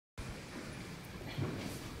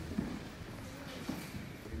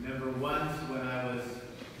remember once when I was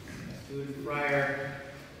a student friar,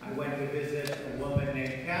 I went to visit a woman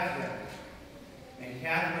named Catherine. And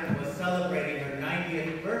Catherine was celebrating her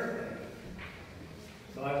 90th birthday.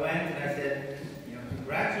 So I went and I said,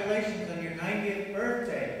 congratulations on your 90th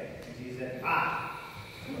birthday. And she said,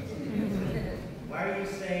 why are you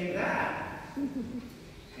saying that?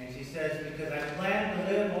 And she says, because I plan to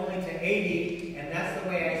live only to 80, and that's the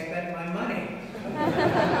way I spend my money.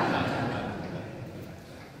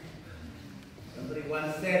 Somebody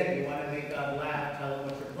once said, if you want to make God laugh, tell him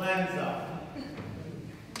what your plans are.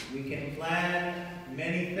 We can plan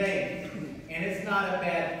many things, and it's not a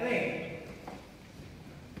bad thing.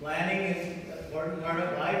 Planning is an important part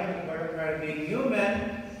of life, an important part of being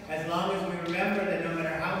human, as long as we remember that no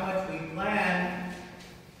matter how much we plan,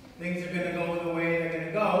 things are going to go the way they're going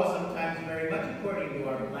to go, sometimes very much according to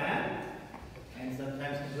our plan, and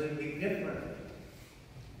sometimes completely different.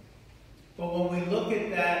 But when we look at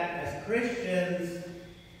that as Christians,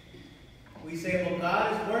 we say, well,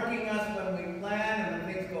 God is working us when we plan and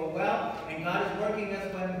when things go well, and God is working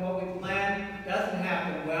us when what we plan doesn't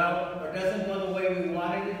happen well, or doesn't go the way we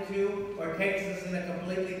wanted it to, or takes us in a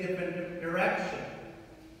completely different direction.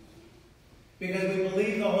 Because we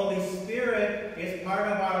believe the Holy Spirit is part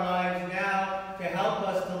of our lives now to help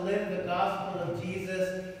us to live the gospel of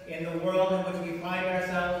Jesus in the world in which we find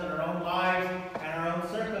ourselves, in our own lives and our own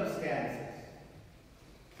circumstances.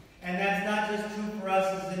 And that's not just true for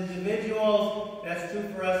us as individuals, that's true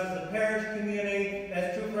for us as a parish community,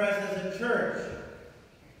 that's true for us as a church.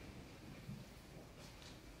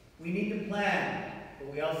 We need to plan,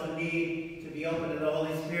 but we also need to be open to the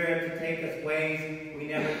Holy Spirit to take us ways we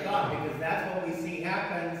never thought, because that's what we see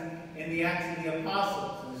happens in the Acts of the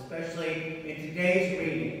Apostles, and especially in today's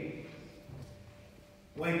reading.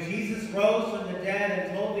 When Jesus rose from the dead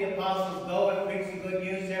and told the apostles, go and preach the good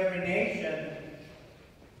news to every nation,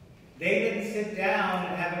 they didn't sit down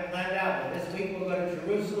and have it planned out. Well, this week we'll go to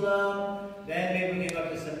Jerusalem, then maybe we can go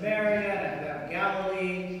up to Samaria and have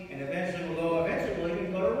Galilee, and eventually we'll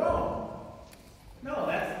even go to Rome. No,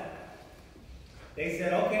 they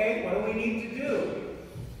said, okay, what do we need to do?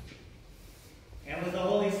 And it was the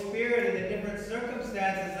Holy Spirit in the different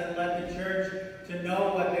circumstances that led the church to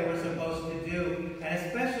know what they were supposed to do. And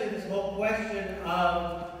especially this whole question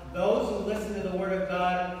of those who listen to the Word of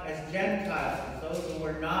God as Gentiles, those who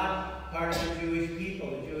were not part of the Jewish people,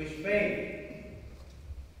 the Jewish faith.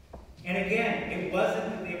 And again, it wasn't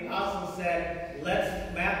that the apostles said,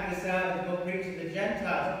 let's map this out and go preach to the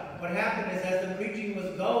Gentiles. What happened is as the preaching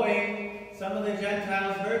was going, some of the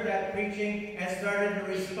Gentiles heard that preaching and started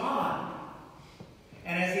to respond.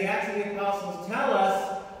 And as the Acts of the Apostles tell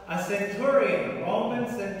us, a centurion, a Roman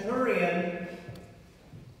centurion,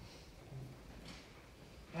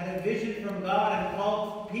 had a vision from God and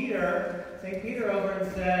called St. Peter over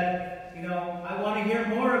and said, I want to hear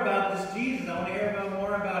more about this Jesus. I want to hear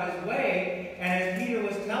more about his way. And as Peter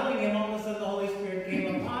was telling him, all of a sudden the Holy Spirit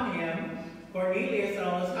came upon him, Cornelius and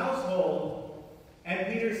all his household. And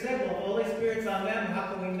Peter said, well, the Holy Spirit's on them.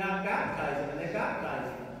 How can we not baptize them? And they baptized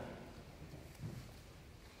them.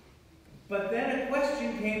 But then a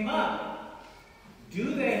question came up.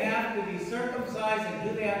 Do they have to be circumcised, and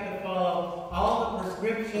do they have to follow all the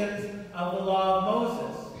prescriptions of the law of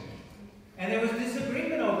Moses? And there was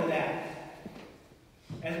disagreement over that.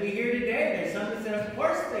 As we hear today, there's some that said, of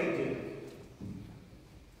course they do.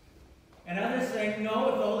 And others saying, no,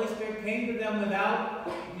 if the Holy Spirit came to them without,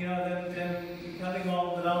 them becoming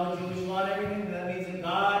all with all the Jewish law and everything, that means that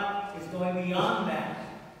God is going beyond that.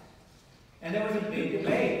 And there was a big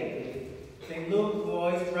debate. St. Luke, who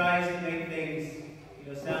always tries to make things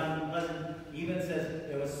sound pleasant, even says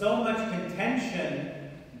there was so much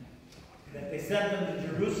contention that they sent them to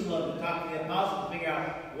Jerusalem to talk to the apostles to figure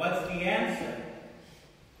out what's the answer.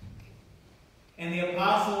 And the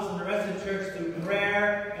apostles and the rest of the church, through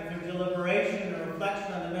prayer and through deliberation and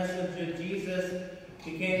reflection on the message of Jesus,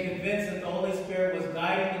 became convinced that the Holy Spirit was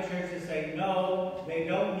guiding the church to say, no, they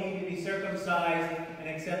don't need to be circumcised and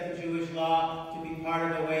accept the Jewish law to be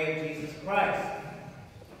part of the way of Jesus Christ.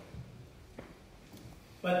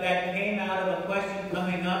 But that came out of a question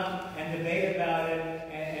coming up and debate about it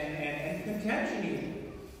and contention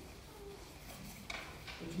even.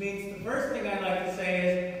 Which means the first thing I'd like to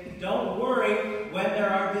say is, don't worry when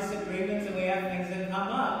there are disagreements and we have things that come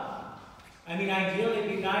up. I mean, ideally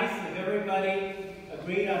it'd be nice if everybody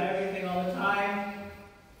agreed on everything all the time,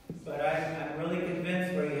 but I'm really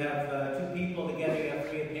convinced where you have two people together, you have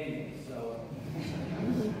three opinions. So,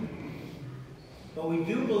 but we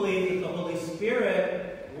do believe that the Holy Spirit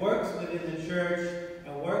works within the church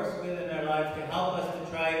and works within our lives to help us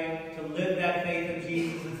to try to live that faith of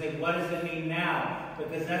Jesus and say, what does it mean now?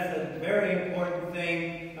 because that's a very important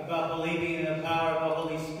thing about believing in the power of the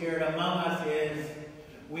Holy Spirit among us is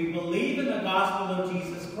we believe in the gospel of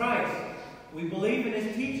Jesus Christ. We believe in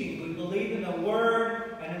his teaching. We believe in the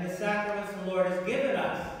word and in the sacraments the Lord has given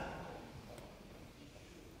us.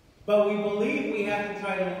 But we believe we have to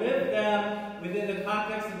try to live them within the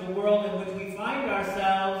context of the world in which we find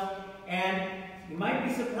ourselves. And you might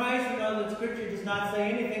be surprised to know that Scripture does not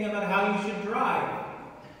say anything about how you should drive.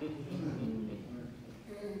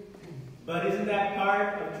 But isn't that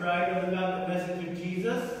part of trying to live out the message of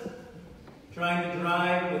Jesus? Trying to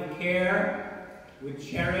drive with care, with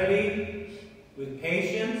charity, with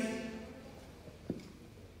patience.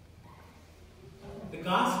 The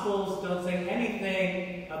Gospels don't say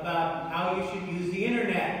anything about how you should use the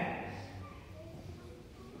internet.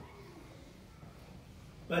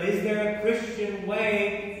 But is there a Christian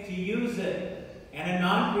way to use it and a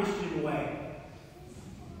non-Christian way?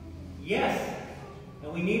 Yes.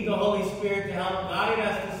 And we need the Holy Spirit to help guide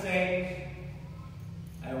us to say,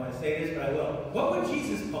 I don't want to say this, but I will. What would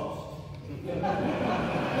Jesus post?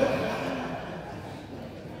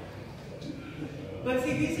 But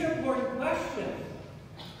see, these are important questions.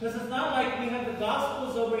 Because it's not like we have the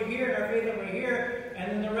Gospels over here and our faith over here,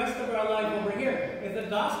 and then the rest of our life over here. If the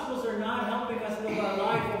Gospels are not helping us live our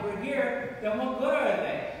life over here, then what good are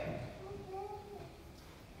they?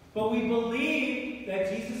 But we believe that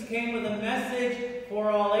Jesus came with a message for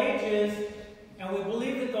all ages, and we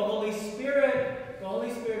believe that the Holy Spirit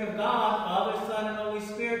of God, Father, Son, and Holy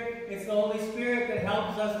Spirit, it's the Holy Spirit that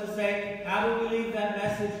helps us to say, how do we leave that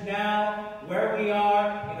message now, where we are,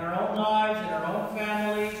 in our own lives, in our own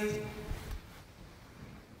families?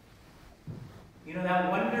 You know, that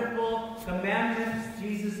wonderful commandment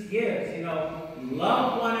Jesus gives,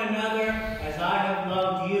 love one another as I have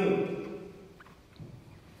loved you.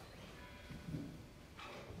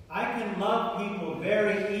 I can love people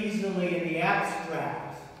very easily in the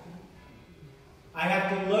abstract. I have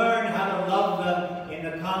to learn how to love them in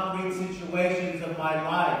the concrete situations of my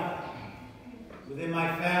life, within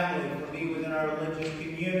my family, for me, within our religious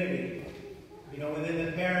community, within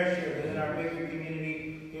the parish here, within our bigger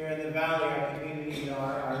community here in the valley, our community,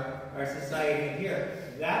 our society here.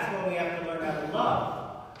 That's what we have to learn how to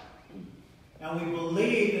love. And we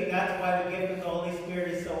believe that that's why the gift of the Holy Spirit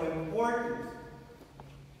is so important.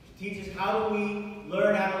 To teach us how do we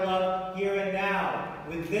learn how to love here and now,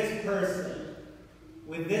 with this person,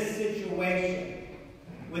 with this situation,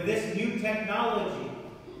 with this new technology.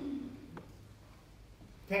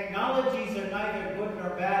 Technologies are neither good nor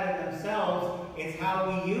bad in themselves, it's how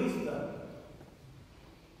we use them.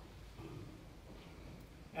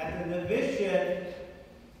 At the novitiate,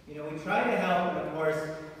 we try to help, and of course,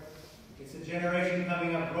 it's a generation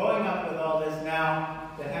coming up, growing up with all this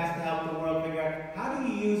now, that has to help the world figure out, how do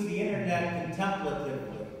you use the internet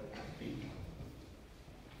contemplatively?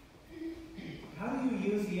 How do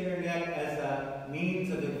you use the internet as a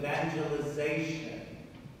means of evangelization?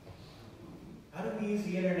 How do we use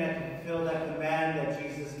the internet to fulfill that command that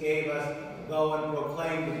Jesus gave us, to go and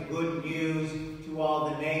proclaim the good news to all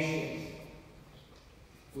the nations?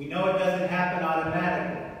 We know it doesn't happen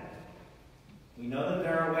automatically. We know that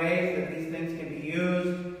there are ways that these things can be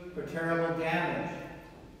used for terrible damage.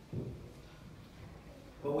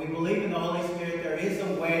 But we believe in the Holy Spirit there is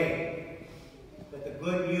a way that the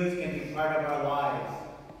good news can be part of our lives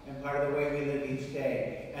and part of the way we live each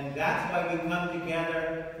day. And that's why we come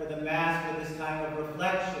together for the Mass for this time of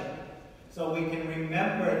reflection, so we can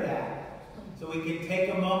remember that, so we can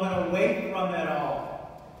take a moment away from it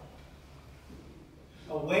all,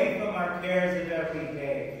 away from our cares of every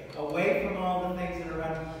day, away from all the things that are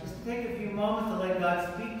around. Just take a few moments to let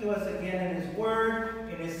God speak to us again in His Word,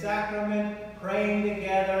 in His sacrament, praying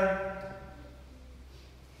together.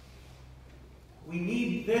 We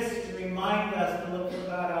need this to remind us to look for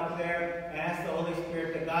God out there and ask the Holy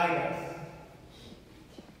Spirit to guide us.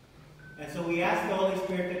 And so we ask the Holy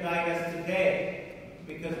Spirit to guide us today.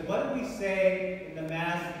 Because what do we say in the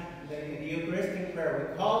Mass, in the Eucharistic prayer?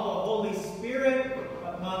 We call the Holy Spirit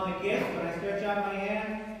upon the gift. When I stretch out my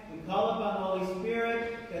hand, we call upon the Holy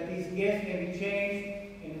Spirit that these gifts can be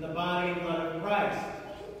changed into the body and blood of Christ.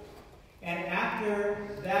 And after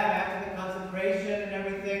that, after the consecration and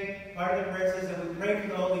everything, part of the prayer says that we pray for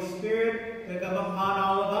the Holy Spirit to come upon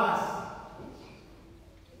all of us,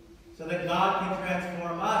 so that God can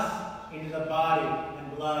transform us into the body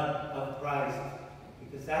and blood of Christ.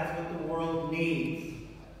 Because that's what the world needs.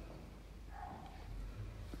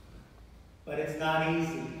 But it's not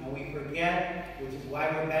easy, and we forget, which is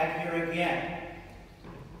why we're back here again.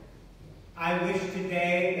 I wish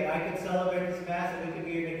today that I could celebrate this Mass and we could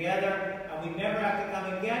be here together, and we never have to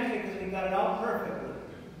come again because we got it all perfectly.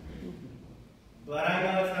 But I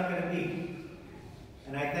know it's not going to be.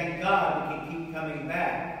 And I thank God we can keep coming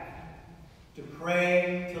back to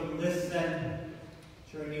pray, to listen,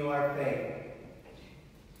 to renew our faith.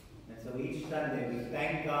 And so each Sunday we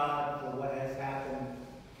thank God for what has happened.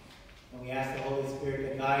 And we ask the Holy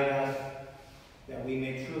Spirit to guide